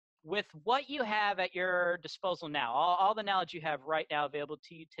with what you have at your disposal now, all the knowledge you have right now available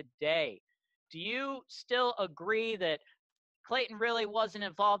to you today, do you still agree that Clayton really wasn't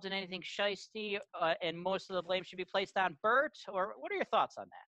involved in anything shisty, and most of the blame should be placed on Bert? Or what are your thoughts on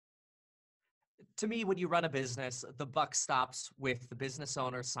that? To me, when you run a business, the buck stops with the business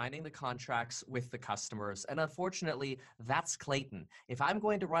owner signing the contracts with the customers. And unfortunately, that's Clayton. If I'm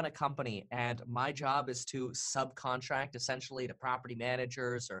going to run a company and my job is to subcontract essentially to property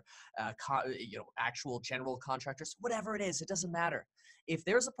managers or actual general contractors, whatever it is, it doesn't matter. If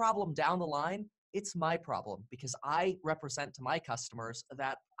there's a problem down the line, it's my problem because I represent to my customers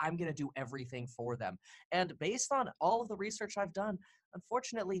that I'm going to do everything for them. And based on all of the research I've done,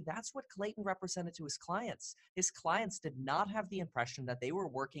 unfortunately, that's what Clayton represented to his clients. His clients did not have the impression that they were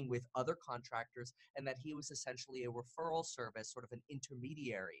working with other contractors and that he was essentially a referral service, sort of an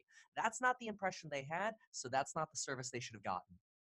intermediary. That's not the impression they had, so that's not the service they should have gotten.